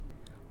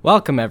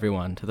Welcome,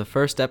 everyone, to the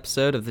first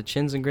episode of the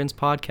Chins and Grins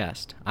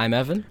podcast. I'm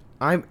Evan.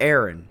 I'm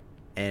Aaron,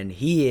 and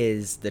he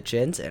is the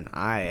Chins, and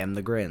I am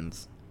the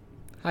Grins.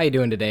 How you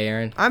doing today,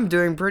 Aaron? I'm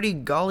doing pretty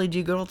golly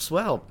gee good old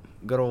swell.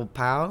 Good old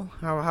pal.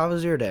 How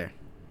was your day?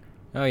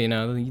 Oh,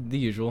 the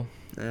usual.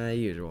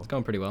 Usual. It's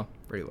going pretty well.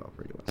 Pretty well.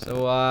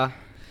 So,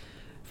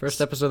 first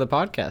episode of the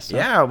podcast, huh?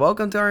 Yeah,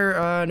 welcome to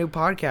our new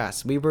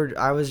podcast.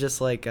 I was just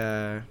like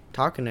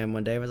talking to him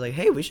one day. I was like,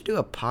 hey, we should do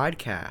a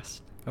podcast.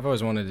 I've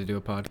always wanted to do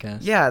a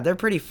podcast. Yeah, they're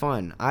pretty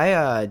fun.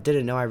 I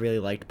didn't know I really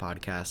liked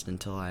podcasts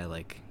until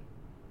I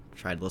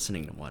tried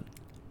listening to one.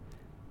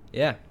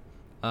 Yeah.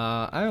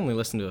 I only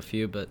listened to a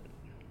few, but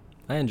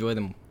I enjoy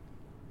them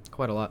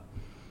quite a lot.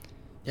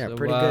 Yeah, So,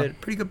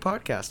 pretty good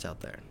podcast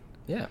out there.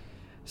 Yeah.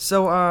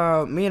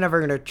 So, me and Evan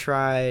are gonna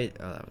try.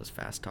 Oh, that was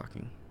fast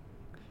talking.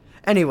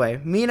 Anyway,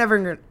 me and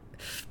Evan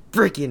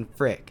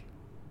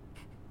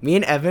Me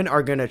and Evan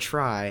are gonna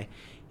try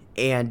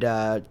and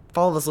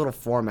follow this little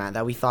format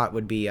that we thought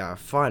would be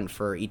fun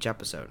for each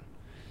episode.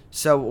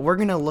 So we're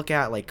gonna look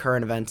at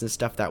current events and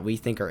stuff that we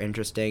think are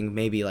interesting.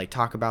 Maybe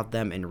talk about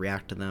them and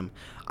react to them.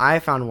 I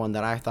found one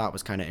that I thought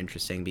was kind of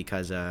interesting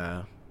because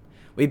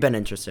we've been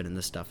interested in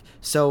this stuff.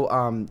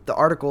 So the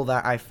article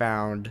that I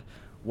found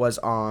was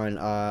on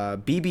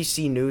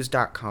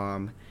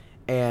bbcnews.com,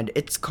 and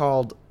it's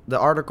called, the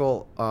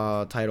article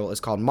title is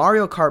called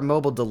Mario Kart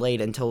Mobile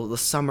Delayed Until the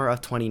Summer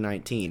of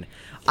 2019.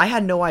 I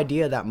had no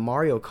idea that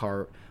Mario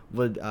Kart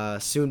would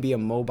soon be a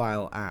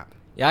mobile app.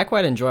 Yeah, I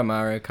quite enjoy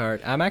Mario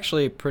Kart. I'm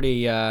actually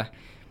pretty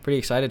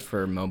excited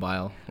for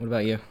mobile. What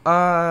about you?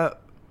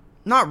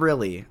 Not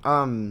really.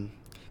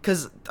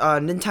 Because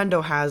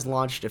Nintendo has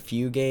launched a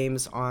few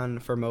games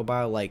for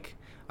mobile, like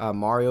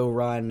Mario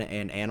Run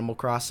and Animal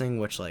Crossing,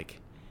 which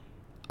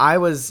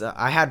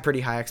I had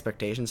pretty high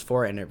expectations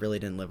for it, and it really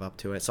didn't live up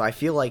to it. So I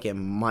feel like it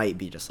might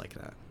be just like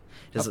that.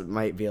 It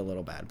might be a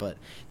little bad, but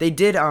they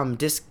did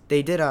set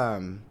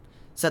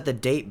the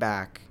date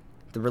back,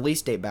 the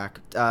release date back,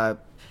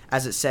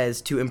 as it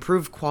says, to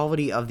improve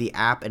quality of the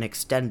app and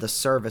extend the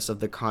service of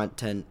the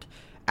content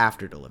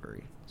after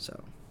delivery.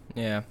 So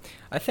yeah,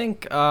 I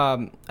think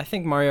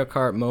Mario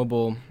Kart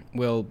Mobile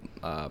will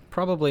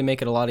probably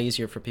make it a lot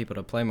easier for people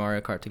to play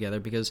Mario Kart together,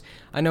 because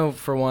I know,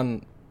 for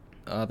one,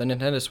 the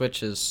Nintendo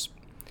Switch is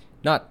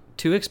not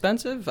too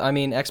expensive. I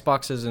mean,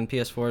 Xboxes and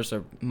PS4s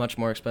are much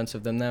more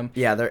expensive than them.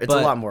 yeah, it's a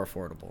lot more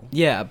affordable.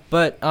 Yeah,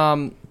 but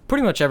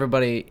pretty much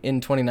everybody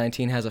in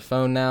 2019 has a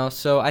phone now,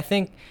 so I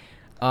think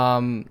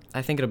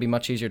it'll be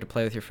much easier to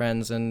play with your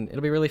friends, and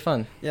it'll be really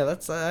fun. Yeah,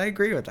 I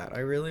agree with that. I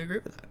really agree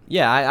with that.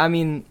 Yeah, I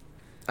mean,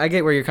 I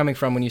get where you're coming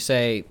from when you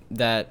say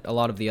that a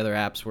lot of the other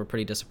apps were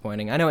pretty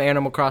disappointing. I know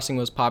Animal Crossing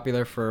was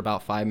popular for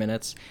about 5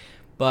 minutes,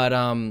 but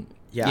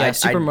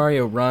Super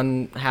Mario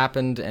Run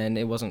happened, and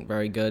it wasn't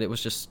very good. It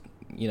was just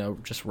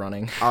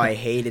running. Oh, I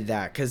hated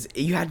that, because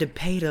you had to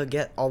pay to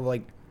get all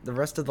the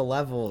rest of the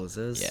levels.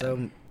 It was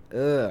so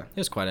ugh. It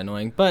was quite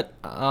annoying. But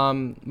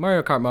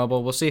Mario Kart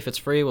Mobile, we'll see if it's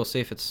free. We'll see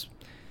if it's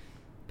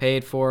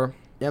paid for.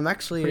 Yeah, I'm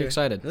actually pretty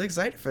excited. Really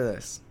excited for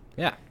this.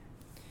 Yeah.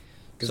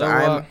 Because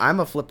I'm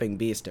a flipping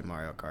beast at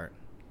Mario Kart.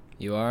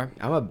 You are?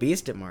 I'm a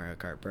beast at Mario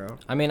Kart, bro.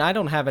 I mean, I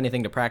don't have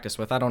anything to practice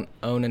with. I don't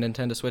own a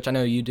Nintendo Switch. I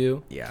know you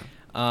do. Yeah.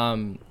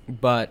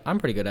 But I'm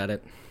pretty good at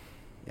it.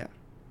 Yeah.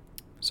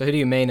 So who do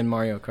you main in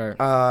Mario Kart?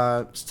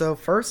 So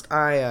first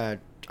I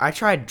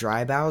tried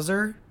Dry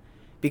Bowser,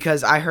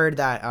 because I heard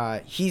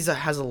that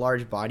has a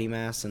large body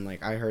mass, and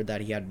I heard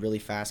that he had really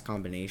fast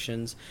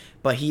combinations,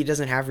 but he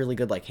doesn't have really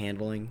good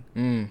handling.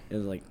 It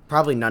was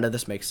probably none of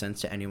this makes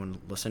sense to anyone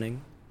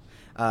listening.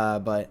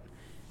 But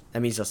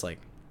that means just flip.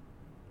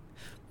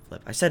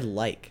 I said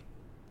I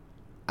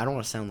don't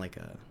want to sound like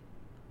a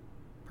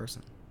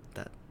person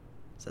that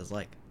says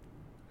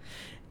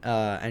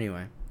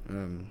anyway.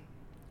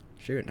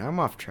 Shoot, now I'm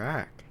off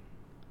track.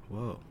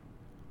 Whoa.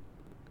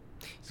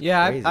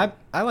 Yeah,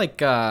 I like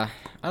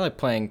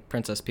playing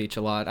Princess Peach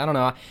a lot. I don't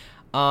know.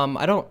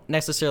 I don't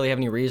necessarily have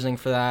any reasoning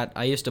for that.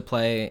 I used to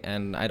play,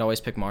 and I'd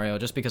always pick Mario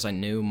just because I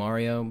knew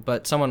Mario.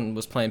 But someone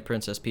was playing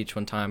Princess Peach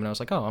one time, and I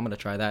was like, oh, I'm gonna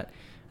try that.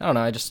 I don't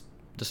know. I just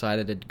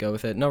decided to go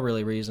with it. No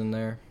really reason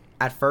there.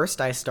 At first,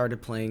 I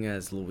started playing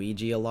as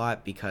Luigi a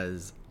lot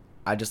because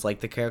I just like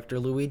the character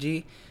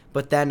Luigi.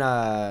 But then,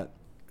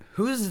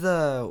 who's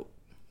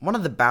one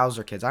of the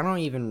Bowser kids? I don't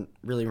even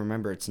really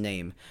remember its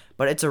name,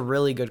 but it's a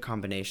really good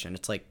combination.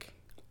 It's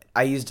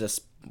I used the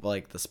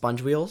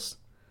sponge wheels.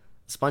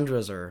 The sponge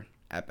wheels are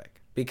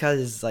epic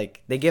because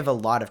they give a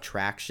lot of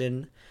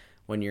traction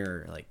when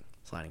you're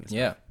sliding and stuff.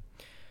 Yeah.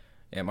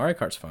 Yeah, Mario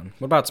Kart's fun.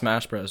 What about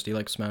Smash Bros? Do you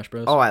like Smash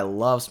Bros? Oh, I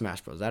love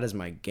Smash Bros. That is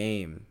my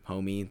game,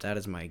 homie. That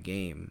is my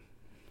game.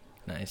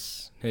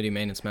 Nice. Who do you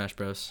main in Smash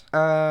Bros?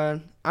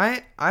 I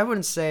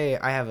wouldn't say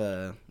I have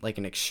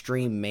an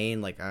extreme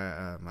main.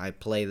 I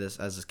play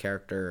this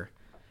character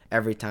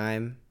every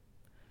time,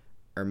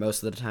 or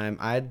most of the time.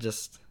 I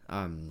just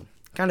kind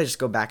of just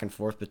go back and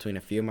forth between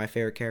a few of my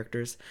favorite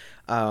characters.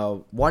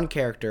 One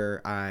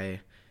character at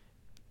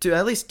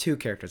least two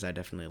characters I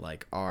definitely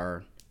like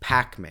are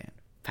Pac-Man.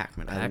 I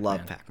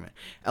love Pac-Man.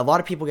 A lot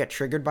of people get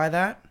triggered by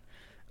that.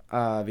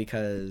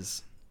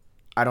 because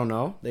I don't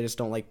know. They just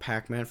don't like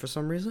Pac-Man for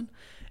some reason.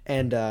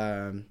 And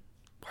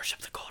Worship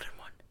the Golden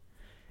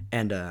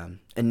One.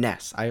 And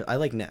Ness. I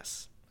like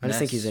Ness. I just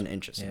think he's an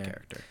interesting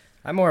character.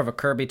 I'm more of a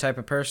Kirby type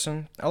of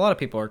person. A lot of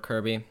people are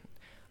Kirby.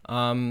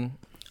 I'm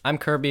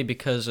Kirby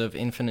because of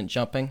infinite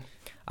jumping.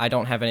 I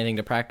don't have anything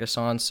to practice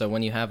on, so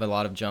when you have a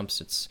lot of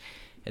jumps,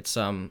 it's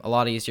a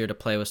lot easier to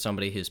play with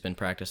somebody who's been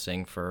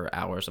practicing for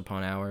hours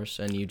upon hours,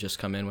 and you just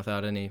come in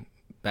without any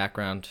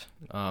background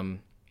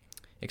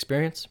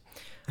experience.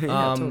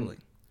 Yeah, totally.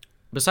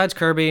 Besides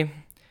Kirby,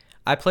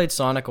 I played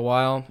Sonic a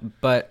while,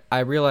 but I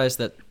realized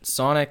that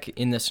Sonic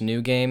in this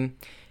new game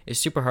is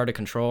super hard to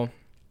control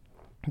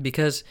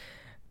because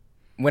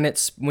when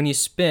you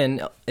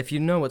spin, if you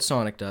know what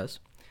Sonic does,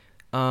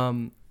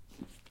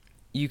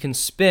 you can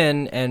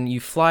spin and you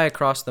fly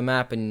across the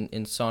map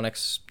in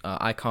Sonic's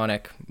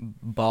iconic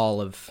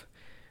ball of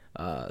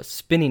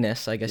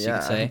spinniness, I guess you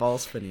could say. Yeah, ball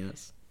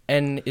spinniness.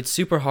 And it's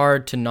super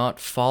hard to not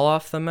fall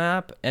off the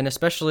map, and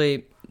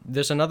especially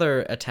there's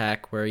another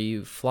attack where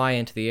you fly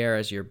into the air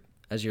as your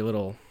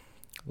little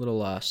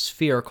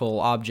spherical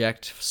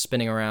object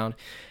spinning around,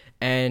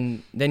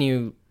 and then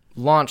you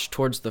launch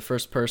towards the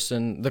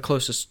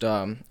closest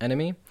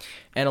enemy,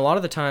 and a lot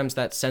of the times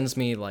that sends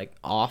me like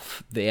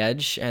off the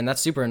edge, and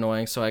that's super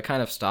annoying, so I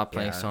kind of stopped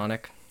playing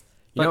Sonic.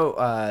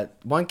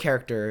 One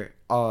character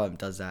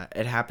does that.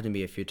 It happened to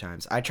me a few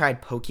times. I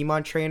tried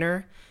Pokemon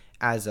Trainer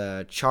as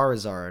a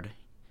Charizard.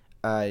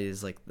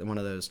 Is like one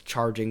of those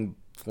charging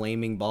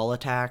flaming ball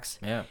attacks.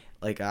 Yeah.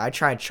 Like I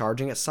tried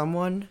charging at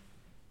someone,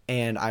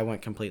 and I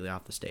went completely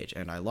off the stage,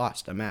 and I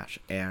lost a match,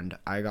 and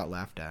I got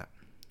laughed at.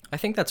 I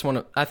think that's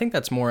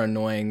more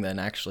annoying than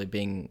actually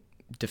being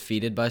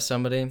defeated by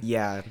somebody.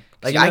 Yeah.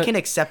 Like I can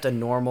accept a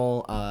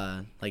normal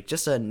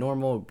just a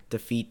normal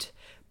defeat,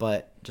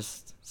 but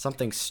just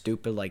something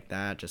stupid like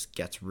that just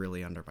gets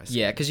really under my skin.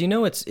 Yeah, cuz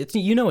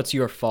it's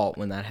your fault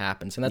when that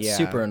happens, and that's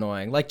super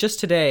annoying. Like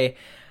just today,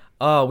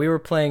 we were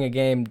playing a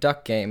game,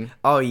 Duck Game.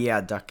 Oh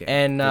yeah, Duck Game.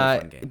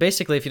 And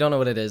basically, if you don't know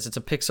what it is, it's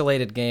a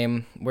pixelated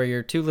game where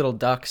you're two little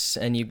ducks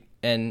and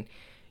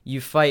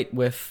you fight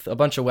with a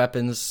bunch of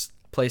weapons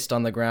placed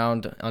on the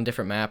ground on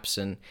different maps,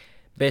 and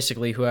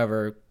basically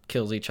whoever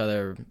kills each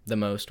other the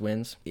most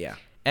wins. Yeah.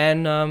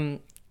 And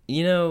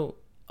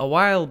a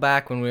while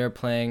back when we were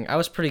playing, I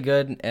was pretty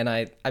good, and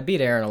I beat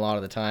Aaron a lot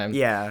of the time.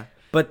 Yeah.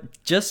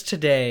 But just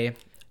today,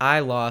 I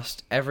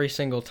lost every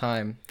single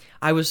time.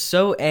 I was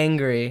so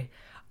angry.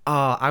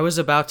 I was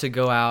about to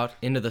go out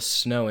into the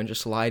snow and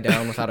just lie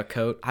down without a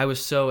coat. I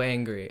was so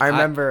angry. I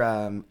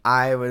remember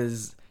I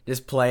was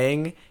just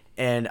playing,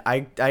 and I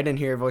didn't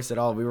hear your voice at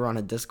all. We were on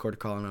a Discord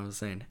call, and I was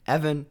saying,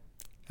 Evan,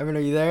 are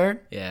you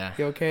there? Yeah.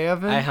 You okay,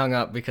 Evan? I hung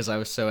up because I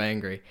was so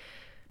angry.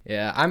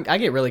 Yeah, I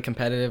get really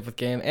competitive with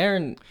games.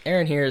 Aaron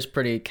here is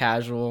pretty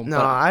casual. No,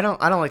 I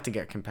don't like to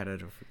get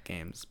competitive with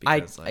games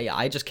because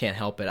I just can't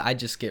help it. I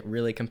just get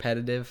really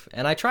competitive,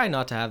 and I try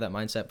not to have that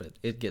mindset, but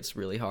it gets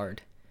really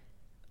hard.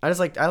 I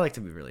like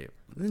to be really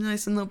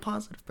nice and a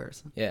positive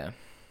person. Yeah.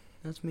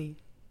 That's me.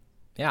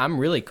 Yeah, I'm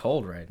really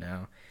cold right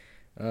now.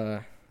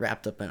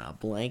 Wrapped up in a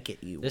blanket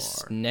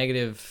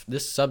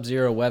this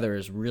sub-zero weather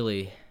is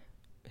really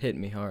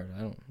hitting me hard.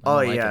 I don't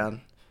like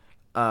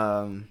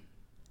it.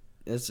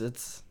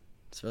 It's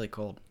really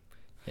cold.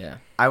 Yeah.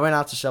 I went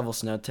out to shovel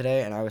snow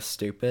today, and I was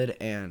stupid,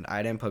 and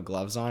I didn't put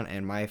gloves on,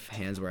 and my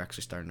hands were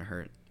actually starting to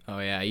hurt. Oh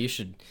yeah, you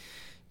should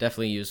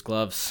definitely use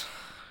gloves.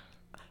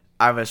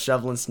 I was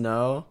shoveling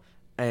snow,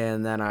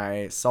 and then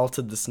I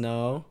salted the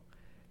snow,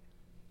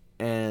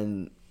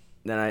 and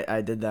then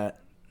I did that.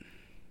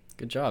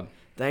 Good job.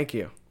 Thank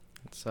you.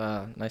 It's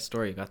a nice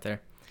story you got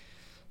there.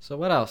 So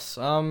what else?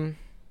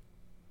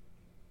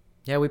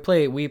 Yeah, we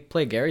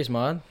play Gary's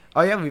mod.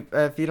 Oh yeah,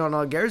 if you don't know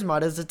what Gary's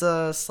mod is,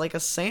 it's like a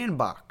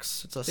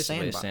sandbox. It's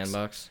basically a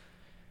sandbox.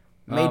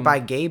 Made by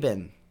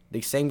Gaben,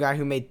 the same guy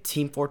who made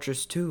Team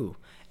Fortress 2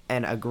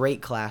 and a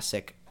great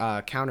classic,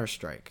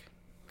 Counter-Strike.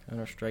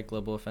 Counter-Strike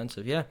Global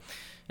Offensive, yeah.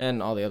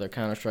 And all the other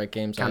Counter-Strike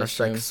games.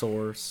 Counter-Strike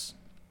Source.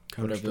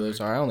 Whatever those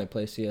are. I only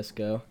play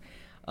CSGO.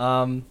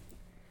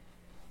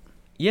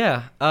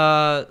 Yeah,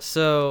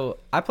 so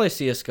I play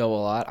CSGO a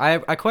lot.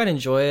 I quite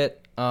enjoy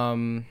it.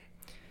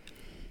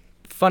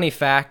 Funny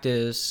fact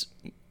is,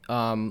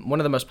 one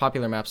of the most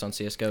popular maps on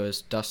CSGO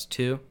is Dust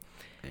 2.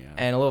 Yeah.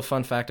 And a little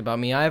fun fact about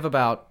me, I have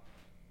about,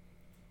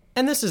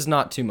 and this is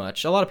not too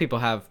much, a lot of people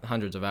have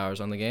hundreds of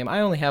hours on the game. I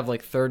only have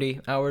like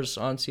 30 hours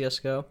on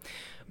CSGO,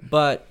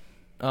 but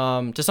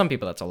to some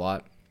people that's a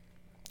lot.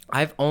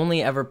 I've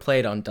only ever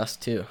played on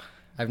Dust 2.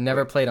 I've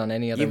never played on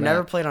any other map. You've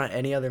never played on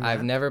any other map?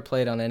 I've never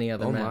played on any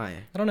other map. Oh my.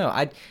 I don't know.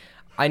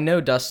 I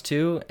know Dust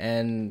 2,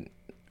 and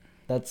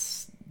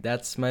that's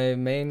my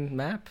main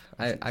map.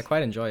 I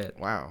quite enjoy it.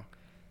 Wow.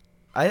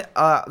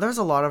 There's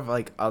a lot of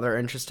like other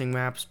interesting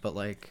maps, but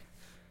like,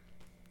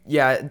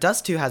 yeah,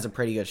 Dust 2 has a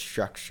pretty good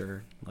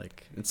structure.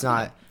 Like, it's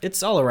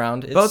all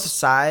around. Both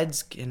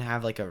sides can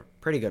have like a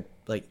pretty good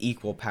like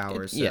equal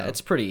powers. Yeah,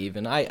 it's pretty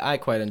even. I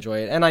quite enjoy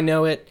it, and I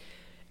know it.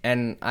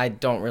 and I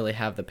don't really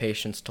have the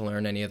patience to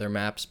learn any other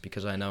maps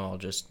because I know I'll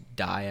just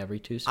die every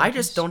 2 seconds. I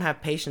just don't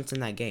have patience in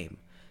that game.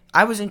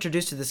 I was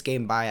introduced to this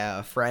game by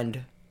a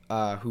friend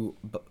who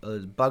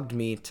bugged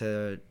me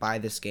to buy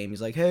this game.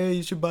 He's like, "Hey,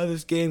 you should buy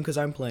this game because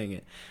I'm playing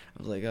it." I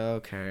was like,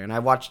 "Okay." And I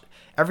watched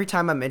every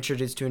time I'm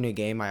introduced to a new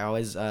game. I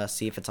always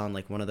see if it's on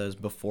like one of those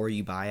before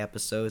you buy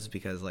episodes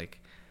because like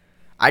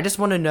I just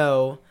want to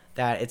know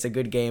that it's a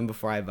good game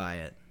before I buy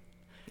it.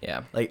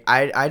 Yeah. Like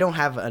I don't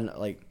have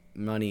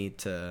money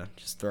to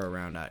just throw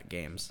around at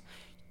games,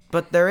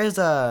 but there is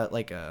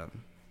a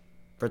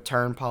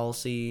return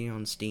policy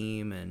on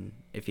Steam, and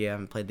if you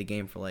haven't played the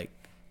game for like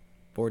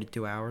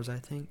 42 hours, I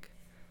think.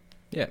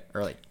 Yeah.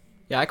 Or like.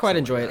 Yeah, I quite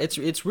enjoy like it.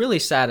 It's really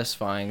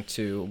satisfying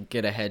to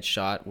get a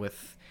headshot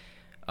with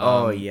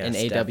yes, an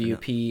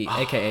AWP, definitely.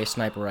 aka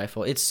sniper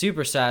rifle. It's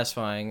super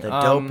satisfying. The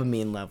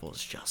dopamine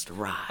levels just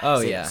rise. Oh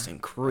They yeah. just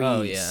increase.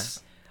 Oh yeah.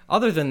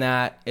 Other than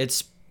that,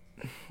 it's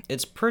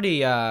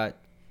pretty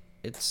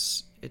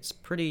it's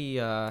pretty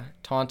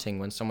taunting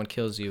when someone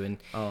kills you and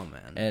Oh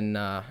man.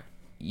 and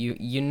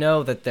you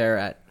know that they're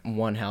at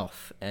 1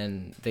 health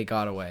and they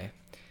got away.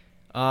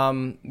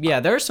 Yeah,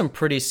 there are some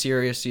pretty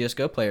serious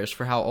CS:GO players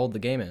for how old the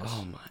game is.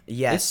 Oh my.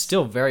 Yes. It's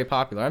still very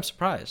popular. I'm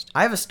surprised.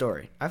 I have a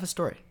story. All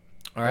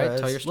right,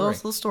 tell your it's story.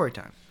 Little story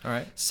time. All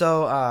right.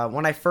 So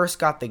when I first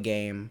got the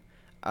game,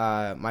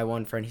 my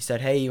one friend, he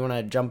said, "Hey, you want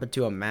to jump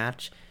into a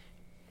match?"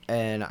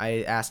 And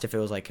I asked if it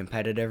was like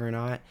competitive or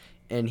not.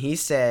 And he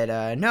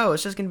said, "No,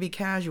 it's just gonna be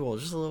casual,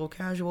 just a little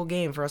casual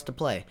game for us to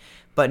play."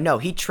 But no,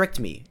 he tricked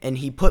me and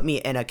he put me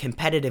in a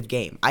competitive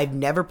game. I've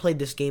never played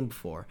this game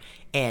before,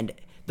 and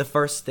the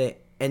first thing,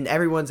 and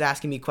everyone's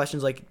asking me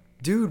questions like,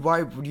 "Dude,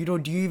 why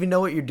do you even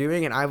know what you're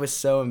doing?" And I was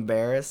so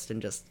embarrassed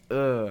and just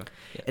ugh.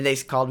 Yeah. And they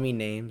called me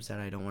names that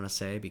I don't want to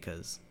say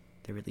because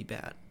they're really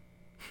bad.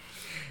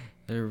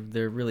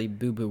 They're really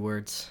boo-boo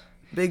words.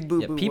 Big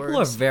boo boo. People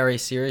are very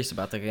serious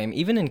about the game,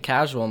 even in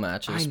casual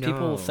matches. I know.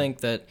 People think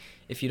that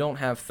if you don't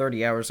have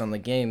 30 hours on the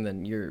game,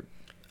 then you're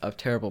a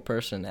terrible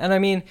person. And I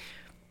mean,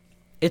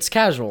 it's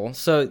casual,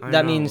 so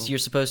that means you're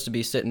supposed to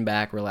be sitting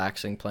back,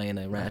 relaxing, playing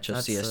a match of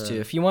CS2.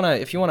 If you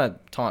wanna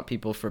taunt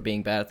people for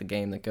being bad at the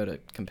game, then go to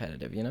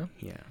competitive. You know?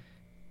 Yeah.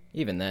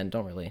 Even then,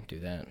 don't really do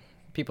that.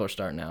 People are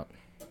starting out.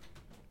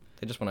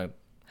 They just want to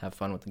have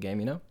fun with the game.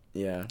 You know?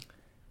 Yeah.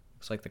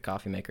 It's like the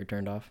coffee maker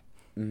turned off.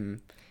 Mhm.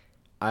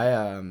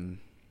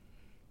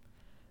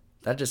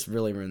 That just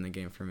really ruined the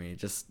game for me.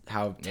 Just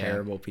how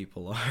terrible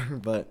people are.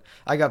 But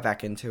I got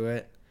back into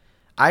it.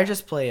 I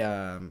just play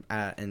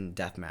in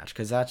deathmatch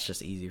because that's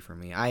just easy for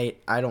me.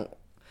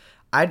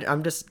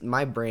 I'm just,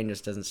 my brain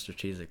just doesn't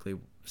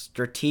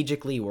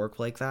strategically work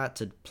like that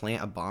to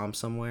plant a bomb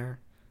somewhere.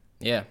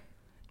 Yeah.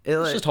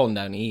 It's just holding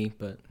down E,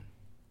 but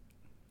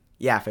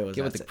yeah, if it was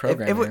get with that the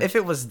program. if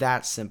it was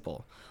that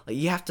simple. Like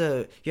you have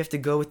to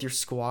go with your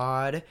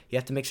squad. You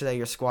have to make sure that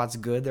your squad's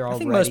good. They're all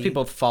ready. I think most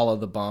people follow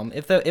the bomb.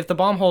 If the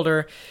bomb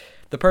holder,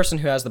 the person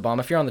who has the bomb,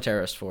 if you're on the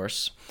terrorist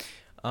force,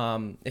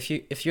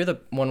 if you're the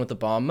one with the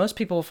bomb, most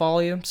people will follow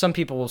you. Some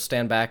people will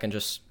stand back and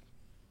just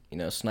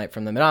snipe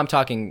from them. And I'm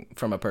talking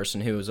from a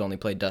person who has only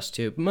played Dust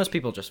 2. But most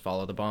people just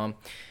follow the bomb.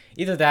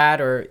 Either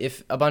that or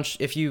if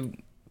you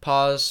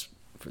pause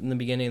in the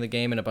beginning of the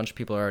game and a bunch of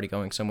people are already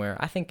going somewhere,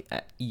 I think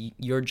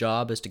your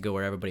job is to go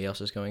where everybody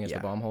else is going as the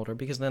bomb holder,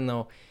 because then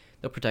they'll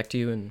protect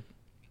you, and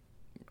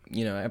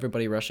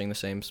everybody rushing the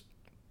same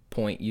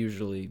point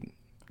usually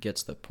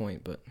gets the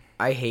point. But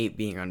I hate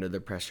being under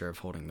the pressure of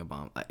holding the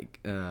bomb.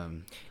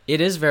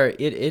 it is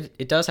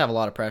it does have a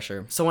lot of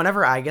pressure. So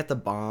whenever I get the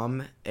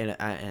bomb in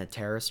a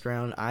terrorist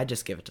round, I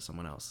just give it to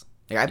someone else.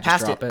 Like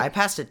I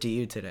passed it to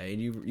you today,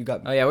 and you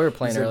got. Oh yeah, we were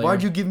playing earlier.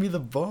 Why'd you give me the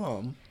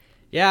bomb?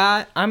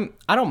 Yeah,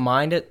 I don't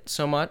mind it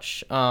so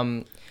much.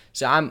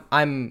 So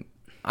I'm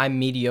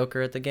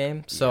mediocre at the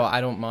game, so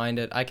I don't mind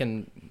it. I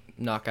can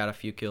knock out a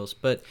few kills,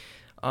 but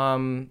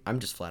I'm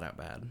just flat out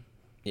bad.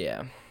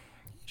 Yeah,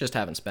 just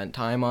haven't spent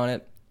time on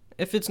it.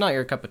 If it's not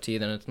your cup of tea,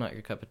 then it's not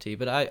your cup of tea.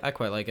 But I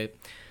quite like it.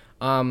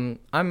 I'm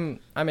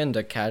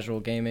into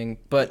casual gaming,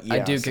 but I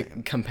do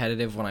get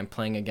competitive when I'm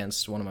playing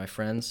against one of my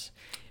friends.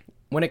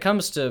 When it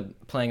comes to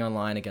playing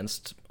online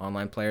against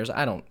online players,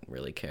 I don't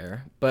really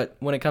care. But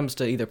when it comes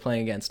to either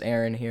playing against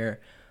Aaron here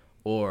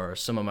or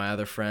some of my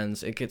other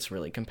friends, it gets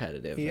really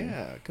competitive.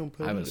 Yeah,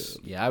 competitive.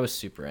 I was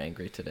super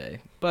angry today,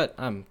 but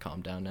I'm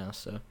calmed down now,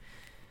 so.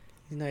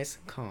 Nice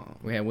and calm.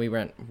 We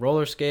went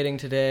roller skating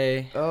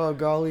today. Oh,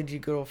 golly, gee,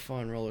 good old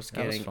fun roller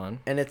skating. That was fun.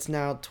 And it's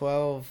now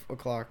 12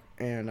 o'clock,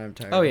 and I'm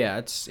tired. Oh, yeah,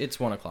 it's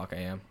 1 o'clock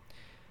a.m.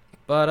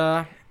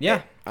 But,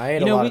 yeah. I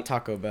ate a lot of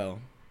Taco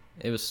Bell.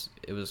 It was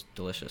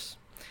delicious.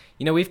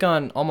 We've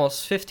gone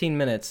almost 15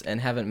 minutes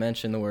and haven't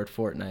mentioned the word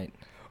Fortnite.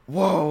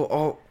 Whoa!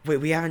 Oh, wait,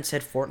 we haven't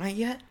said Fortnite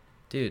yet?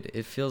 Dude,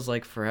 it feels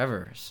like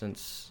forever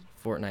since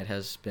Fortnite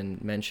has been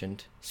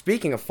mentioned.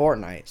 Speaking of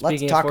Fortnite,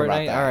 let's talk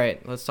about that. All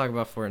right, let's talk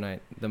about Fortnite,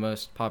 the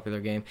most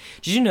popular game.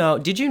 Did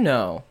you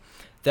know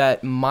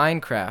that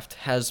Minecraft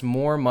has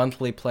more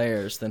monthly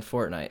players than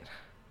Fortnite?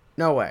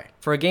 No way.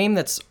 For a game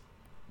that's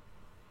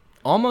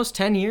almost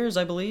 10 years,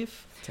 I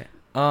believe.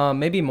 10.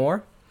 Maybe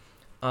more.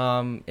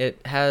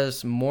 It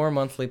has more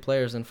monthly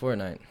players than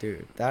Fortnite.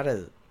 Dude,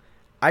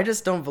 I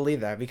just don't believe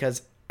that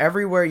because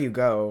everywhere you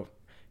go,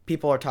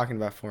 people are talking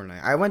about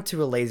Fortnite. I went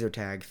to a laser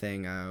tag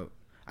thing.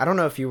 I don't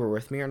know if you were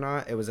with me or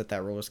not. It was at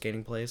that roller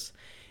skating place,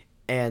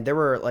 and there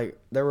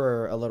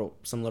were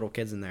some little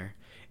kids in there,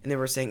 and they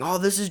were saying, "Oh,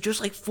 this is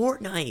just like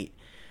Fortnite.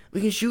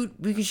 We can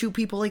shoot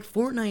people like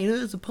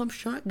Fortnite. It's a pump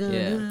shotgun."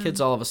 Yeah,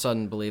 kids all of a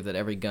sudden believe that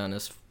every gun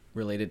is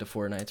related to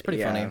Fortnite. It's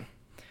pretty funny.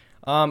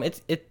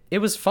 It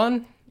was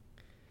fun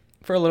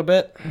for a little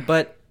bit,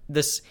 but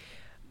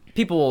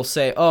people will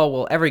say, "Oh,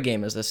 well, every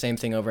game is the same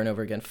thing over and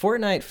over again."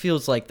 Fortnite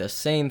feels like the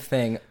same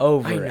thing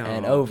over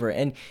and over,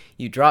 and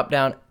you drop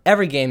down.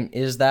 Every game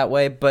is that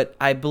way, but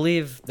I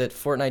believe that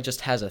Fortnite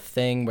just has a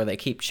thing where they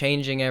keep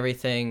changing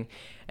everything,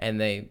 and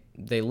they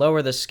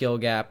lower the skill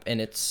gap,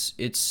 and it's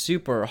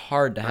super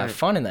hard to have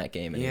fun in that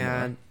game anymore.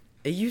 Yeah,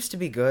 it used to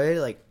be good.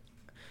 Like,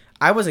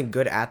 I wasn't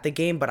good at the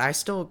game, but I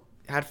still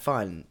had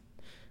fun.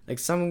 Like,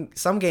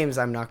 some games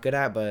I'm not good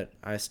at, but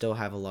I still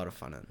have a lot of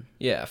fun in.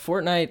 Yeah,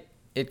 Fortnite,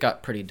 it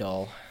got pretty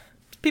dull.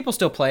 People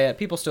still play it.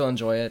 People still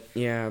enjoy it.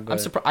 Yeah, but I'm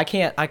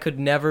surprised. I could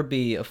never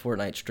be a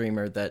Fortnite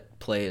streamer that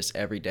plays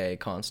every day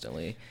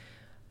constantly.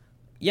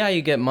 Yeah,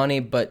 you get money,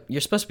 but you're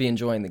supposed to be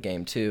enjoying the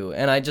game too.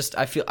 And I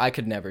feel I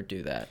could never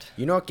do that.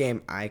 You know what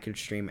game I could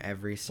stream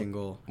every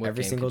single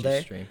could day?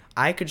 you stream?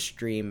 I could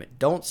stream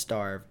Don't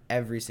Starve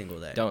every single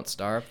day. Don't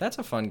Starve. That's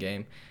a fun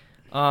game.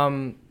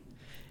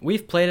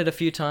 We've played it a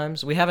few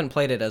times. We haven't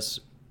played it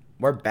as...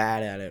 We're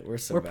bad at it.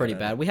 We're pretty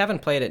bad. We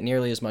haven't played it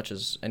nearly as much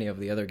as any of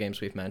the other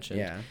games we've mentioned.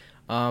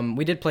 Yeah.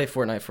 We did play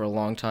Fortnite for a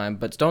long time,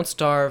 but Don't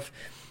Starve...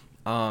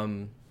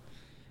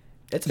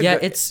 It's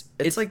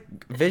like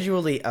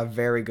visually a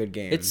very good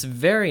game. It's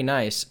very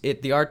nice.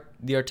 The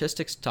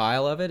artistic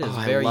style of it is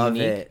very I love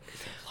unique.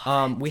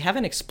 It. We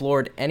haven't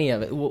explored any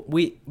of it.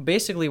 We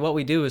basically what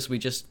we do is we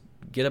just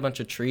get a bunch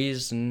of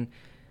trees, and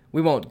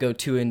we won't go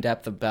too in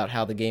depth about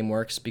how the game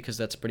works because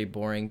that's pretty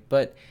boring.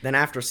 But then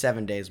after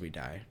 7 days we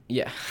die.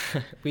 Yeah,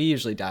 we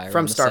usually die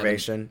from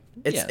starvation.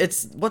 Yeah.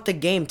 It's what the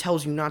game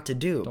tells you not to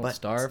do. Don't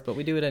starve, but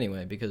we do it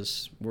anyway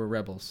because we're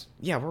rebels.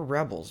 Yeah, we're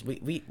rebels.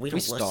 We don't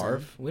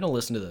starve. Listen. We don't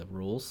listen to the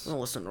rules. We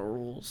don't listen to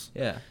rules.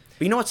 Yeah.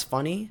 But you know what's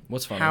funny?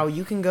 What's funny? How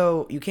you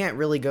can't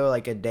really go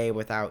like a day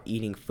without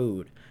eating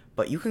food,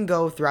 but you can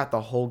go throughout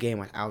the whole game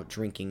without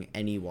drinking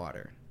any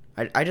water.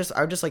 I would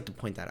just like to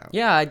point that out.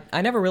 Yeah,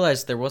 I never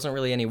realized there wasn't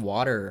really any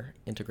water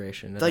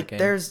integration in that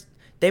game.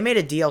 They made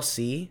a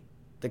DLC,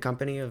 the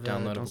company of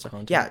downloadable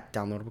content. Yeah,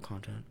 downloadable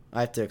content. I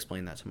have to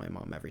explain that to my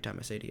mom every time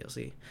I say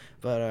DLC.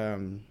 But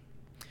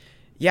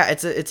yeah,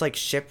 it's like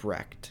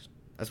Shipwrecked.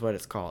 That's what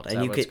it's called. Is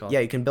that what it's called? Yeah,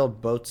 you can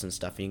build boats and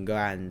stuff, and you can go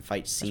out and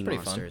fight sea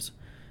monsters. Fun.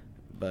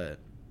 But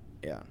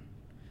yeah.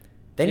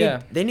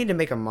 They need to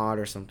make a mod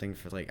or something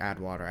for like add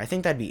water. I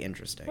think that'd be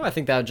interesting. Well, I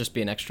think that would just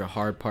be an extra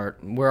hard part.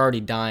 We're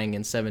already dying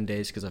in 7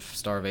 days because of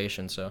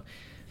starvation, so.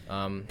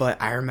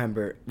 But I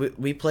remember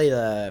we played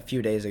a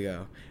few days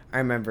ago.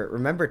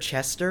 Remember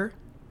Chester?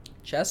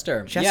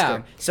 Chester.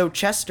 Yeah. So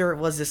Chester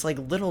was this like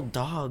little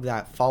dog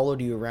that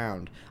followed you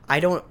around.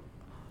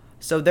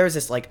 So there's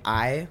this like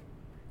eye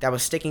that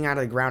was sticking out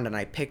of the ground, and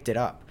I picked it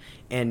up,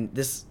 and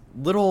this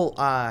little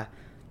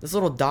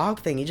dog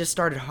thing, he just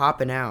started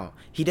hopping out.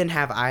 He didn't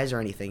have eyes or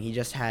anything. He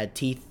just had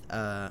teeth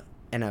and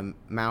a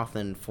mouth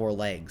and 4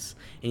 legs.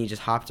 And he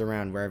just hopped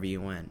around wherever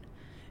you went.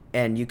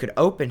 And you could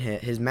open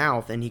his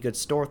mouth, and he could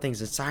store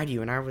things inside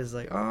you. And I was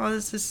like, oh,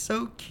 this is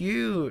so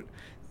cute.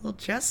 Little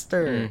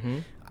Chester. Mm-hmm.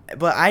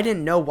 But I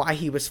didn't know why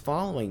he was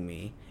following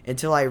me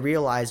until I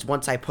realized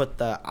once I put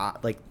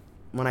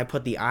when I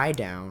put the eye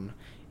down,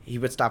 he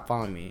would stop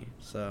following me.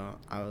 So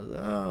I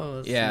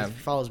was, he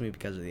follows me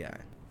because of the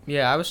eye.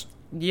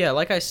 Yeah,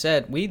 like I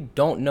said, we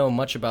don't know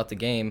much about the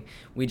game.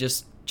 We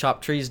just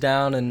chop trees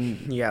down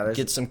and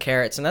get some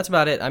carrots, and that's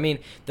about it. I mean,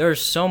 there's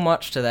so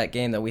much to that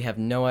game that we have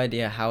no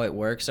idea how it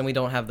works, and we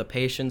don't have the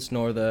patience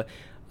nor the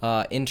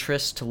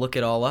interest to look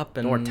it all up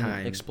and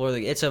explore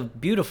the. It's a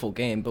beautiful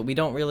game, but we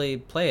don't really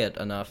play it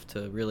enough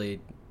to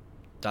really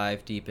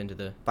dive deep into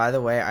the. By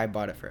the way, I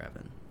bought it for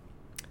Evan.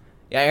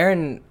 Yeah,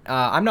 Aaron.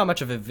 I'm not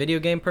much of a video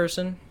game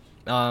person,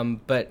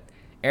 but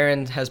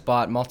Aaron has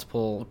bought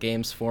multiple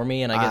games for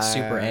me, and I get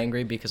super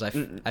angry because I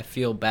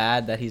feel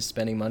bad that he's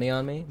spending money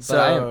on me.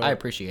 But I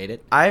appreciate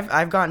it.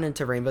 I've gotten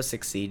into Rainbow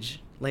Six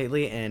Siege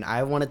lately, and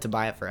I wanted to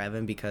buy it for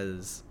Evan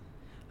because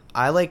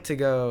I like to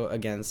go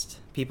against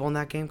people in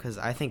that game because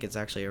I think it's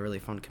actually a really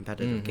fun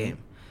competitive game.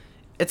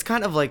 It's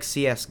kind of like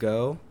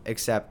CS:GO,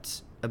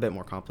 except a bit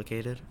more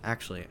complicated.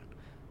 Actually,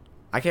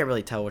 I can't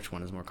really tell which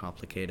one is more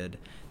complicated.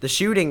 The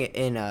shooting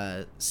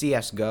in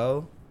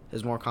CS:GO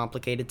is more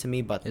complicated to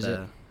me, but is it?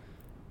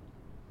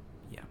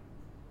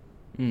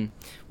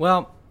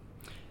 Well,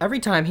 every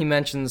time he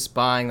mentions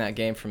buying that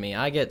game for me,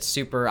 I get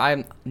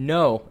super.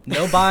 No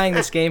buying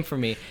this game for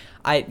me.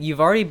 You've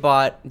already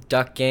bought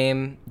Duck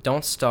Game,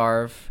 Don't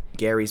Starve,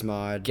 Gary's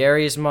Mod.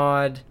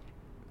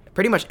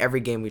 Pretty much every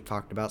game we've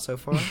talked about so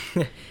far.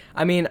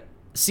 I mean,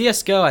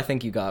 CS:GO. I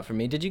think you got for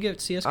me. Did you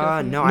get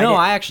CS:GO? No,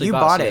 I actually you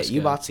bought it. CS:GO.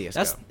 You bought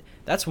CS:GO.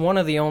 That's one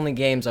of the only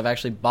games I've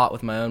actually bought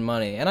with my own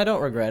money, and I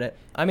don't regret it.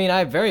 I mean,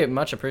 I very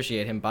much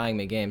appreciate him buying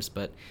me games,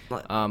 but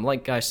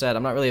like I said,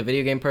 I'm not really a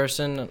video game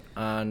person,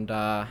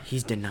 and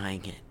He's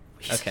denying it.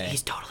 Okay.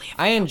 He's totally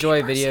a I enjoy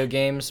game video person.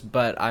 games,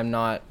 but I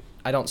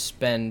don't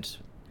spend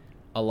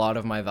a lot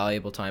of my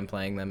valuable time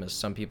playing them as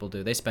some people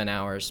do. They spend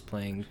hours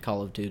playing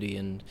Call of Duty,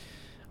 and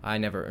I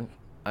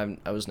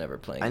was never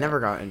playing. I never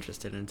got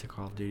interested into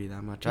Call of Duty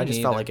that much. Me I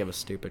just felt neither. like it was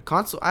stupid.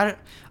 Console. I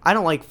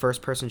don't like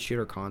first person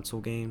shooter console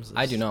games.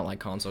 I do not like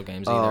console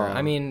games either.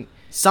 I mean,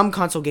 some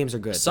console games are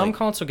good. some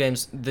console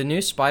games. The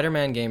new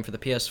Spider-Man game for the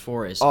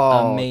PS4 is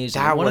Oh,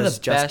 amazing. that One was of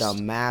the just best,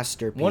 a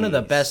masterpiece. One of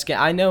the best games.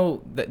 I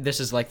know that this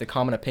is like the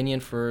common opinion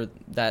for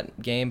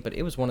that game, but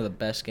it was one of the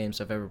best games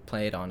I've ever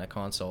played on a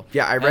console.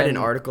 Yeah, I read an And-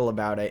 article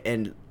about it,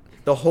 and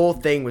the whole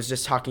thing was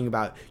just talking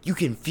about you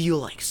can feel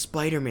like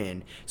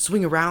Spider-Man,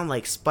 swing around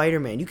like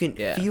Spider-Man. You can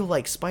Yeah. feel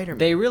like Spider-Man.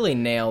 They really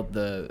nailed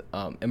the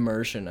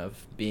immersion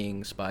of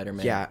being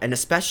Spider-Man. Yeah, and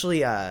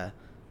especially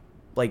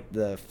like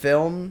the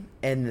film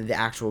and the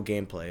actual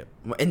gameplay.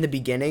 In the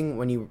beginning,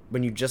 when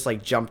you just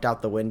like jumped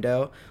out the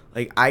window,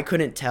 like I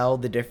couldn't tell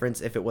the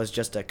difference if it was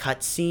just a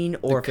cutscene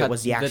or if it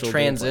was the actual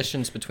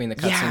transitions between the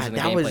cutscenes Yeah, and the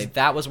that gameplay. was-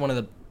 That was one of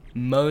the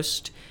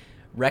most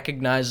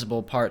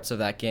recognizable parts of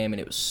that game, and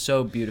it was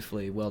so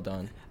beautifully well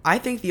done. I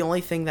think the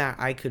only thing that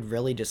I could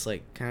really just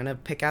like kind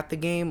of pick at the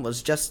game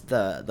was just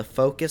the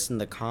focus and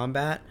the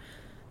combat.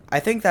 I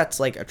think that's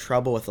like a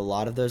trouble with a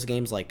lot of those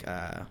games, like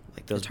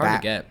those It's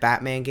hard to get.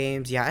 Batman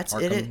games. Yeah, it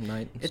Arkham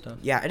Knight and stuff.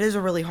 Yeah, it is a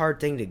really hard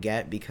thing to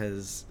get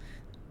because,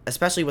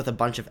 especially with a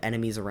bunch of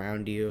enemies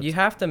around you. You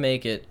have to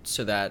make it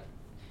so that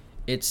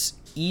it's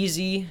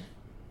easy,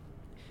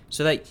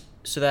 so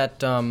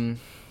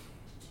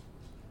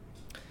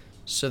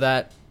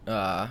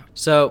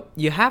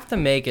you have to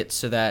make it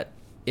so that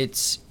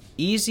it's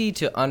easy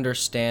to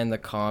understand the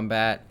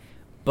combat,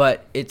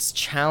 but it's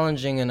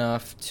challenging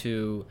enough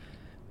to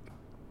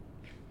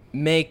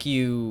make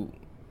you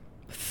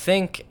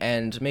think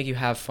and make you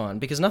have fun,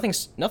 because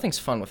nothing's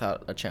fun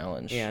without a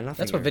challenge. Yeah, nothing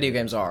That's what ever video is.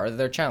 games are.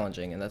 They're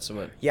challenging, and that's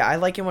what. Yeah, I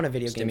like it when a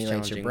video game's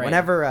Stimulates your challenging. brain.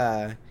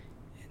 Whenever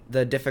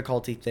the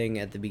difficulty thing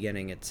at the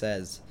beginning, it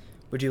says,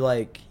 would you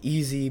like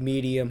easy,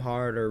 medium,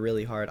 hard, or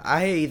really hard?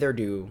 I either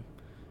do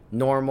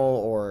normal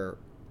or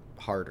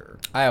harder.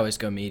 I always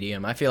go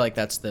medium. I feel like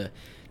that's the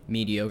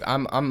mediocre.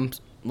 I'm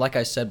like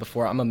I said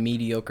before, I'm a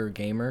mediocre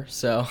gamer,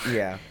 so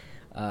Yeah.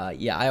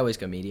 yeah, I always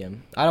go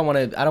medium. I don't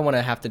want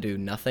to have to do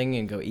nothing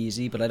and go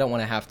easy, but I don't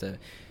want to have to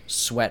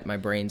sweat my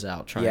brains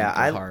out trying to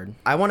go hard.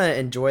 I want to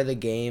enjoy the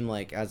game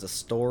like as a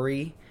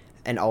story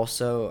and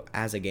also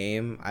as a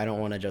game. I don't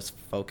want to just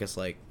focus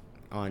like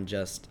on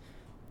just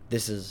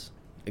this is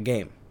a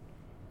game.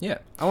 Yeah.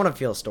 I want to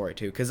feel a story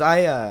too, cuz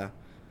I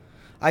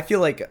feel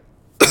like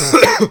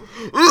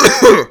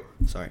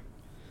sorry.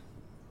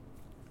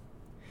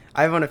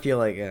 I want to feel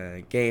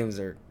like games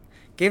are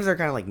kind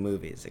of like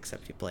movies,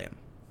 except you play them.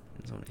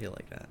 I just want to feel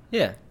like that.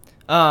 Yeah.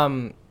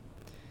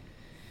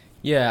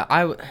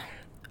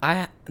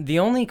 Yeah, the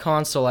only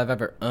console I've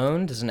ever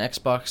owned is an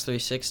Xbox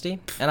 360,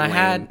 and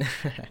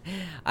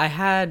I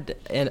had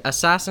an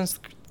Assassin's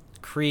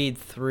Creed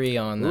 3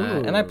 on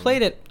that. And I Ooh.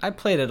 played it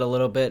a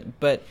little bit,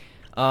 but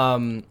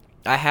I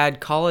had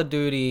Call of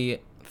Duty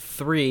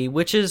 3,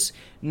 which is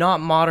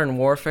not Modern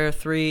Warfare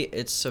 3.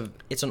 It's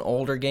an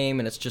older game,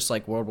 and it's just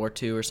like World War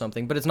II or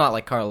something, but it's not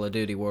like Call of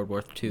Duty World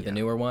War II, the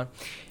newer one.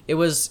 It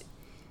was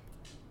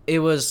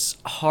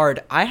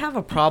hard. I have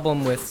a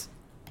problem with...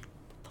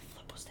 What the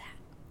flip was that?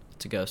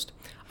 It's a ghost.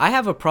 I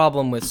have a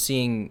problem with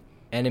seeing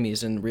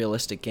enemies in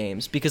realistic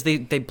games because they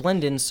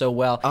blend in so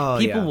well. Oh,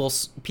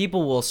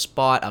 People will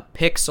spot a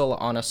pixel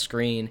on a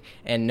screen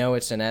and know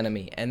it's an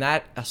enemy, and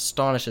that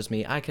astonishes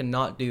me. I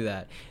cannot do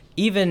that.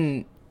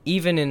 Even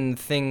in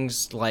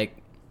things like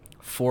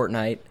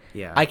Fortnite,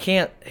 Yeah. I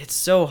can't. It's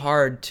so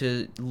hard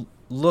to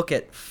look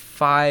at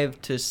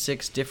 5 to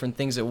 6 different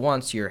things at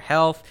once. Your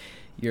health,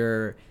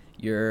 your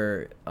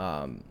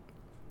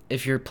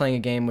if you're playing a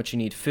game which you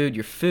need food,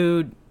 your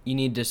food, you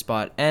need to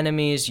spot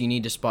enemies, you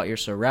need to spot your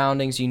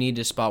surroundings, you need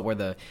to spot where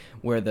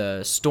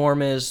the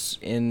storm is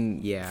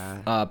in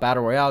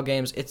battle royale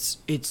games.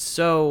 It's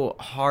so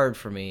hard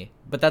for me,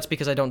 but that's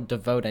because I don't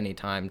devote any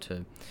time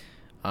to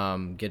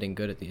getting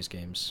good at these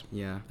games.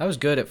 Yeah. I was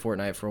good at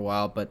Fortnite for a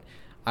while, but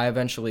I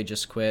eventually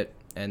just quit,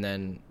 and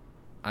then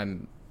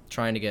I'm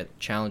trying to get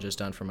challenges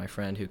done for my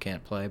friend who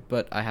can't play,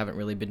 but I haven't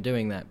really been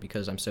doing that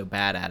because I'm so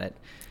bad at it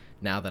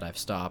now that I've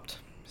stopped.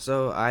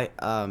 So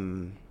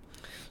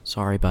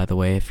Sorry, by the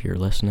way, if you're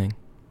listening,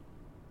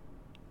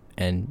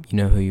 and you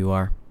know who you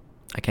are.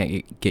 I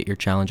can't get your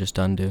challenges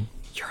done, dude.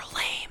 You're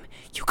lame.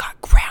 You got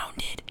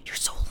grounded. You're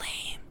so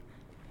lame.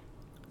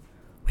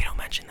 We don't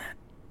mention that.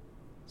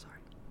 Sorry.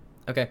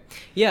 Okay.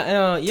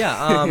 Yeah.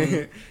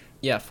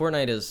 Yeah.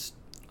 Fortnite is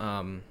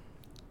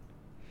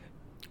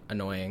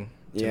annoying.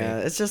 To Yeah,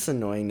 me. it's just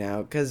annoying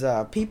now because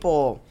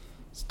people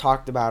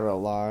talked about it a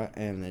lot,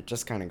 and it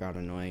just kind of got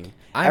annoying.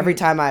 Every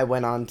time I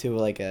went on to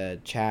like a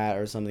chat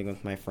or something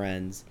with my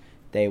friends,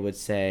 they would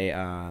say,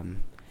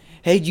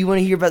 hey, do you want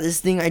to hear about this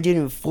thing I did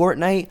in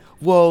Fortnite?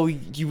 Whoa,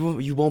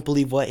 you won't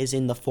believe what is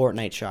in the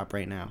Fortnite shop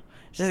right now.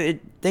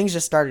 Things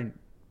just started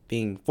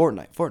being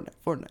Fortnite,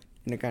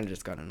 and it kind of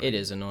just got annoying. It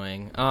is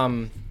annoying.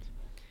 I'm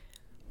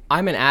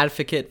an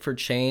advocate for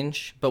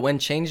change, but when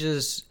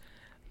changes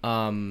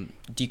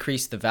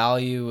decrease the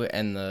value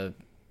and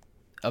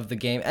of the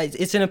game,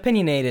 it's an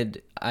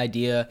opinionated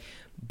idea,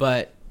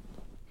 and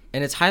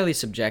it's highly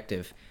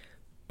subjective.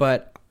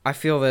 But I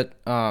feel that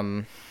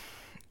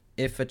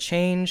if a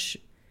change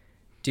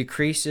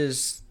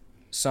decreases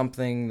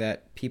something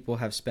that people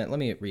have spent, let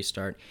me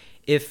restart.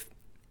 If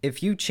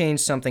you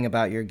change something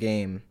about your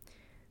game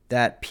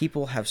that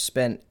people have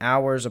spent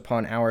hours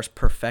upon hours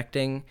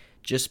perfecting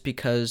just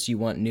because you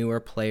want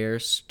newer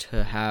players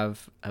to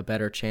have a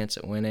better chance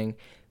at winning,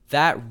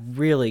 that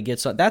really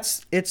gets on.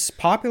 It's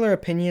popular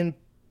opinion,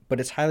 but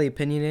it's highly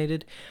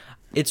opinionated.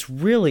 It's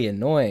really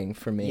annoying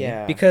for me.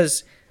 Yeah.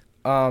 Because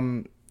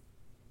an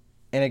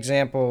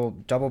example,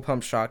 double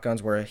pump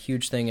shotguns were a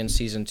huge thing in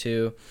season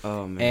 2.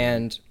 Oh man.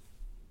 And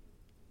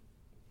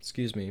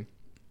excuse me.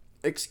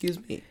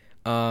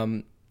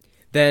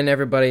 Then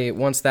everybody,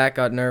 once that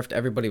got nerfed,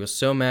 everybody was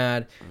so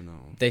mad. Oh no.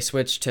 They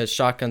switched to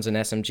shotguns and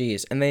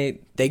SMGs, and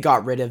They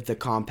got rid of the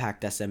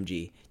compact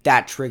SMG.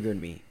 That triggered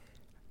me.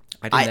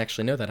 I didn't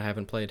actually know that. I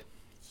haven't played.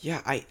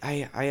 Yeah, I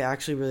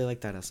actually really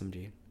like that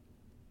SMG.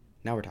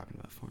 Now we're talking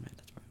about Fortnite.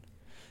 That's right.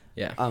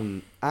 Yeah.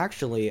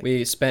 Actually,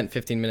 We spent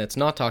 15 minutes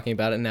not talking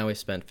about it, and now we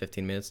spent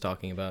 15 minutes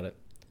talking about it.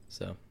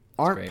 So,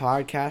 aren't great.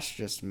 podcasts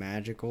just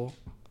magical?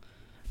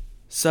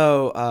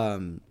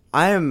 So,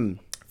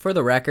 For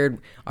the record,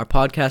 our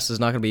podcast is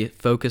not going to be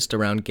focused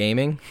around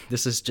gaming.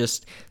 This is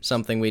just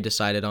something we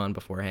decided on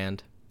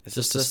beforehand. It's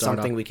just just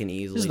something we can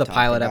easily. This is the talk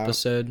pilot about.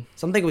 episode.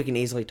 Something we can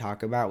easily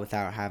talk about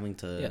without having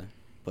to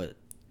put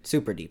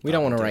super deep. We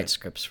don't want to into write it.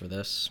 scripts for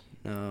this.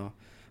 No,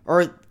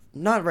 or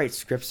not write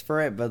scripts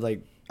for it, but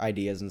like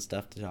ideas and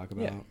stuff to talk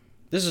about. Yeah.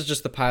 This is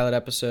just the pilot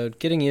episode.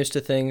 Getting used to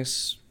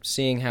things,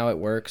 seeing how it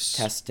works.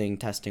 Testing 1,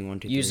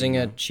 2, 3. Using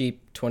a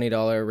cheap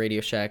 $20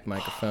 Radio Shack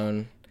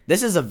microphone.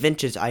 This is a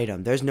vintage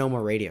item. There's no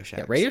more Radio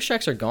Shacks. Yeah, Radio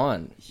Shacks are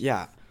gone.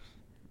 Yeah.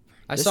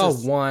 I saw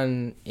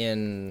one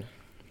in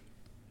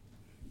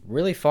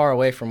really far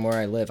away from where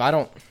I live. I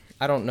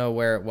don't know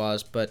where it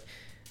was, but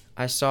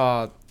I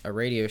saw a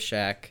Radio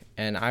Shack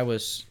and I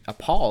was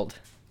appalled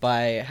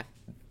by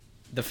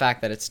the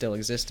fact that it still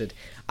existed.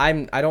 I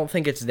don't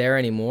think it's there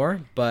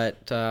anymore,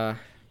 but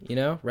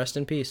rest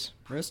in peace.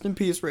 Rest in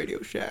peace,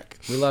 Radio Shack.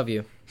 We love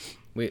you.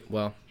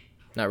 Well,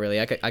 not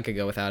really. I could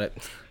go without it.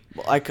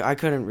 Well, I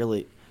couldn't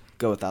really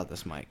go without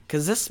this mic,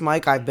 because this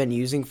mic I've been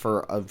using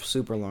for a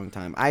super long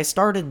time. I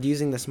started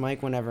using this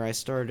mic whenever I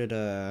started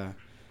a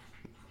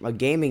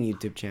gaming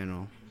YouTube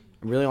channel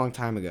a really long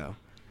time ago,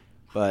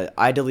 but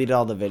I deleted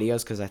all the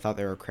videos because I thought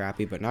they were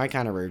crappy. But now I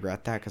kind of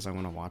regret that because I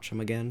want to watch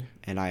them again,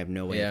 and I have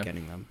no way of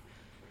getting them.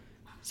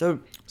 So,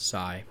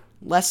 Sigh.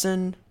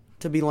 lesson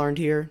to be learned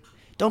here: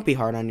 don't be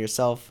hard on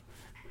yourself.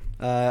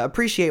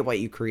 Appreciate what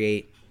you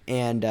create,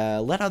 and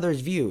let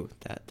others view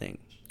that thing.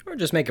 Or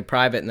just make it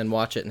private and then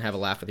watch it and have a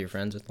laugh with your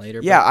friends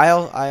later. Yeah,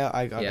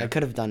 I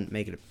could have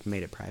made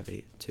it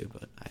private too,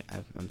 but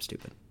I'm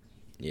stupid.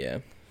 Yeah.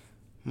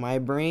 My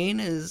brain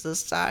is the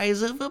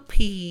size of a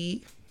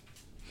pea.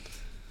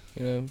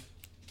 The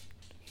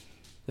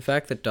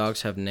fact that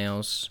dogs have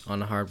nails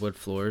on hardwood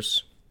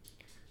floors,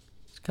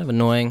 it's kind of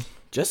annoying.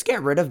 Just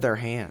get rid of their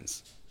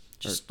hands.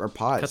 Or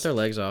paws. Cut their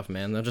legs off,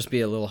 man. They'll just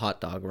be a little hot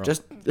dog roll.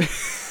 Just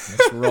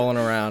rolling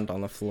around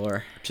on the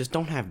floor. Just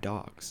don't have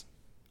dogs.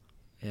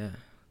 Yeah.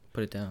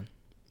 Put it down.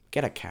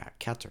 Get a cat.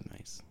 Cats are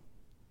nice.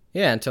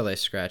 Yeah, until they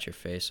scratch your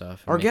face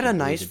off. Or get a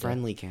nice,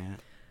 friendly cat.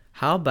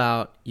 How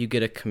about you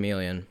get a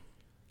chameleon?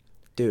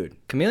 Dude.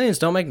 Chameleons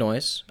don't make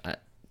noise,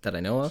 that I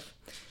know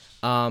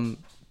of.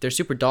 They're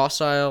super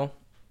docile.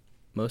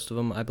 Most of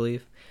them, I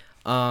believe.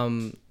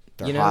 They're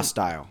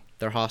hostile.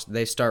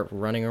 They start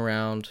running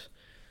around.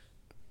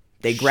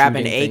 They grab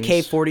an shooting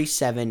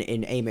AK-47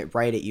 and aim it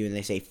right at you, and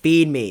they say,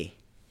 "Feed me."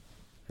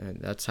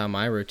 That's how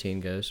my routine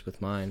goes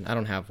with mine. I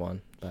don't have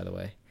one, by the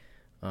way.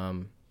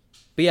 But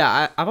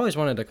yeah, I've always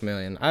wanted a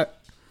chameleon.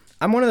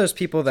 I'm one of those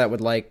people that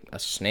would like a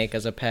snake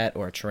as a pet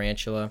or a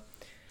tarantula.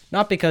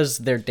 Not because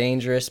they're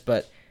dangerous,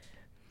 but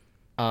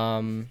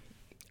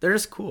They're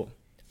just cool.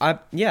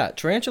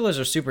 Tarantulas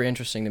are super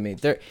interesting to me.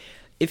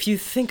 If you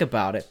think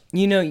about it,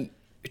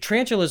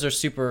 tarantulas are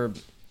super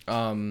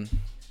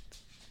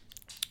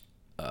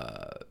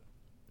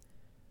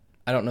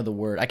I don't know the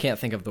word. I can't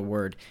think of the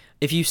word.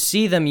 If you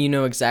see them, you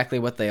know exactly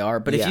what they are.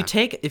 But if you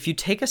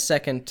take a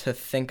second to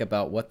think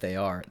about what they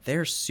are,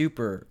 they're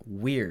super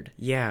weird.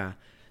 Yeah.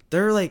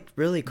 They're like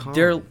really calm.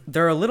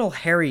 They're a little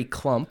hairy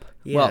clump.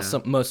 Yeah.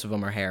 Well, most of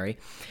them are hairy.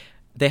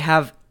 They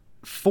have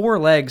 4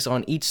 legs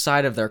on each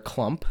side of their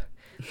clump.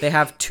 They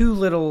have 2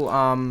 little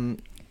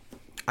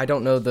I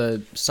don't know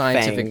the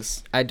scientific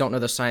fangs. I don't know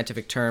the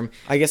scientific term.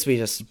 I guess we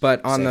just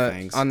But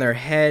fangs. on their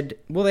head,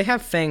 well, they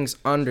have fangs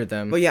under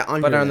them. Well, yeah,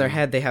 under But on them. their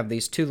head, they have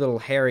these 2 little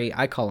hairy.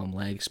 I call them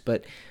legs,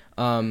 but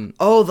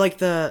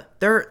like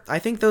I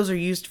think those are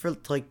used for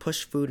to like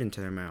push food into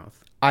their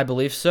mouth. I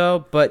believe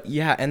so, but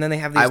yeah, and then they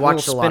have these I little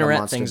watched a lot of spinneret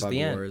Monster things at Bug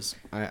the end. Wars.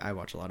 I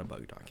watch a lot of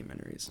bug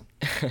documentaries.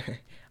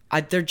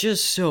 They're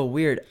just so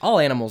weird. All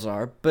animals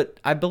are, but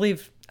I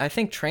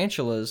think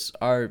tarantulas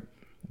are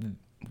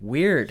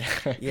weird.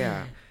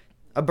 Yeah,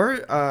 a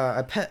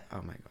pet.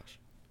 Oh my gosh,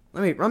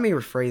 let me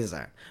rephrase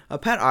that. A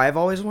pet I've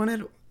always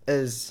wanted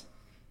is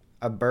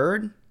a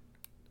bird.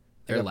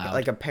 They're loud.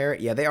 Like a parrot.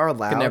 Yeah, they are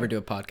loud. Could never do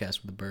a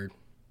podcast with a bird.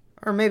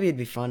 Or maybe it'd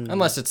be fun.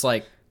 Unless it's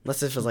like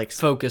Unless it was like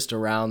focused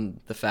around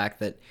the fact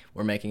that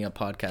we're making a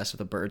podcast with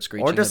a bird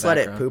screeching. Or just in the let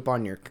it background. poop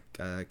on your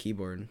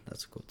keyboard.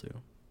 That's cool too.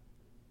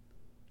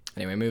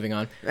 Anyway, moving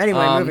on.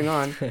 Moving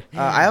on.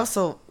 I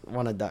also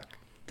want a duck.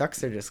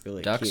 Ducks are just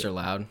really Ducks cute. are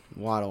loud.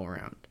 Waddle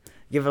around.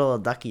 Give it a little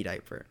ducky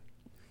diaper.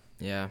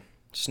 Yeah.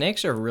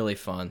 Snakes are really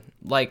fun.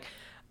 Like,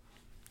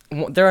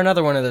 they're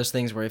another one of those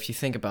things where if you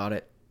think about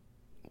it,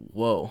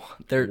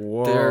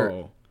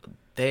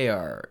 they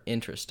are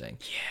interesting.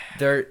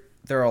 Yeah.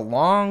 They're a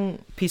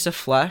long piece of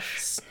flesh,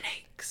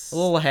 Snakes. a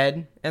little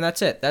head, and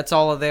that's it. That's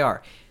all they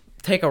are.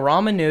 Take a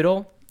ramen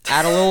noodle,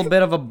 add a little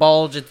bit of a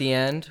bulge at the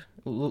end,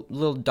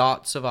 little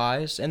dots of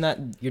eyes, and that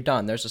you're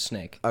done. There's a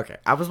snake. Okay,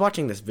 I was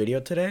watching this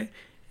video today,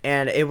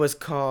 and it was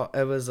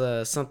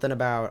something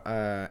about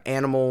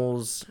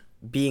animals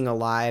being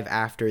alive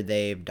after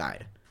they've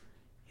died,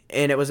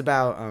 and it was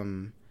about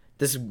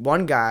this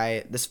one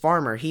guy, this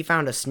farmer. He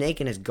found a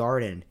snake in his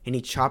garden, and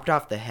he chopped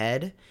off the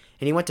head,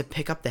 and he went to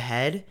pick up the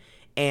head,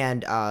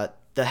 and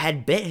the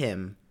head bit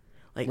him,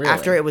 like Really?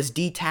 after it was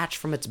detached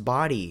from its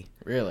body.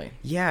 Really?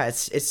 Yeah, it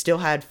still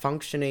had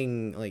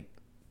functioning like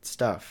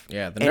stuff.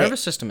 Yeah, the And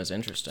nervous system is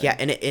interesting. Yeah,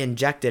 and it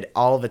injected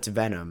all of its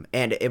venom,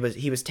 and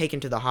he was taken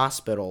to the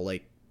hospital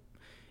like,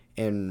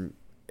 and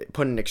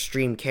put in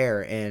extreme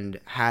care, and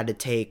had to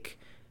take,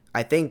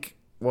 I think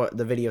what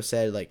the video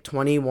said, like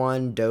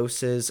 21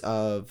 doses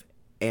of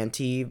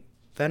anti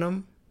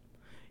venom,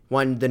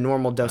 when the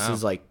normal dose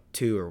is like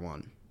 2 or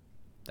 1.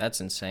 That's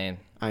insane.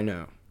 I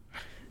know,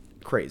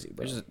 crazy,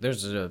 bro.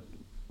 There's a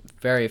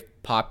very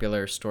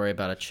popular story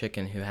about a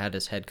chicken who had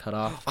his head cut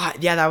off.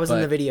 Yeah, that was in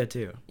But- the video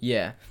too.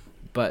 Yeah,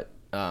 but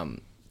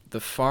the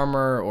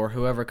farmer or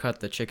whoever cut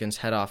the chicken's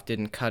head off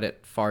didn't cut it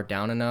far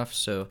down enough,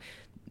 so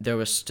there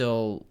was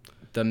still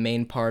the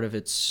main part of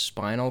its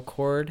spinal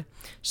cord,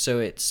 so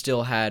it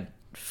still had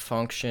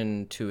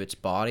function to its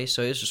body.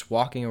 So it was just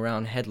walking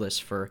around headless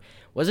for,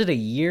 was it a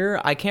year?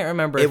 I can't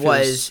remember. It if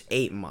was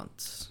 8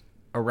 months.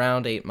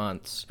 around 8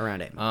 months.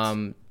 Around 8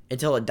 months.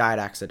 Until it died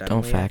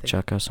accidentally. Don't fact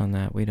check us on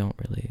that. We don't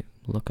really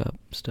look up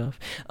stuff.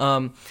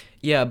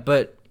 Yeah,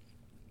 but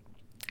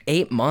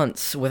 8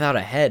 months without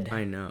a head.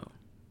 I know.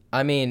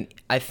 I mean,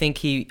 I think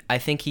he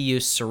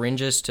used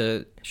syringes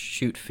to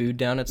shoot food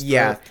down its throat.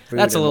 Yeah, food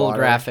that's a and little water.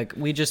 graphic.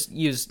 He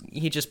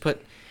just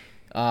put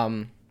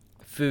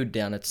food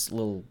down its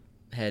little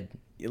head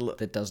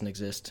that doesn't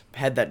exist.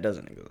 Head that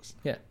doesn't exist.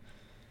 Yeah.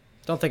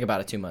 Don't think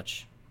about it too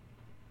much.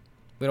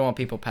 We don't want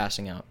people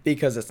passing out.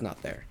 Because it's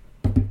not there.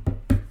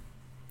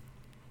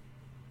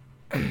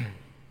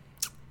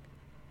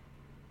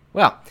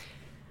 Well,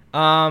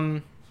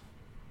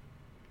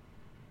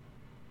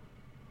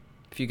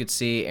 if you could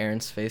see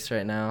Aaron's face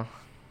right now,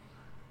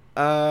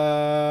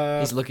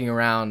 he's looking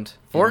around.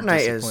 in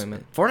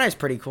disappointment. Fortnite's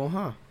pretty cool, huh?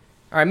 All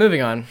right,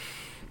 moving on.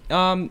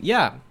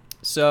 Yeah.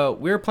 So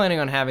we were planning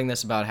on having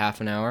this about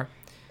half an hour.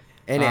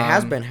 And it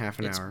has been half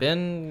an It's hour.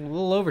 been a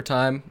little over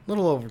time. a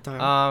little over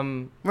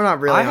time. We're not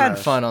really. I on had a-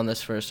 fun on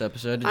this first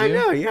episode. Did I you?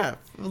 know, yeah,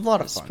 a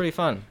lot of It's fun. pretty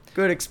fun.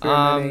 Good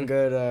experimenting.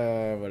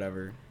 Good,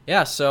 whatever.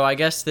 Yeah, so I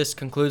guess this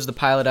concludes the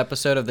pilot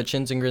episode of the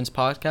Chins and Grins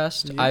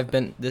podcast.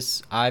 Yeah.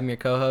 I'm your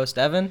co-host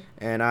Evan.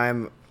 And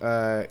I'm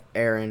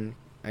Aaron,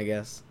 I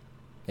guess.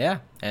 Yeah,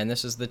 and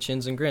this is the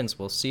Chins and Grins.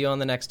 We'll see you on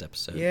the next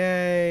episode.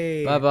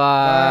 Yay! Bye-bye.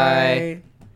 Bye.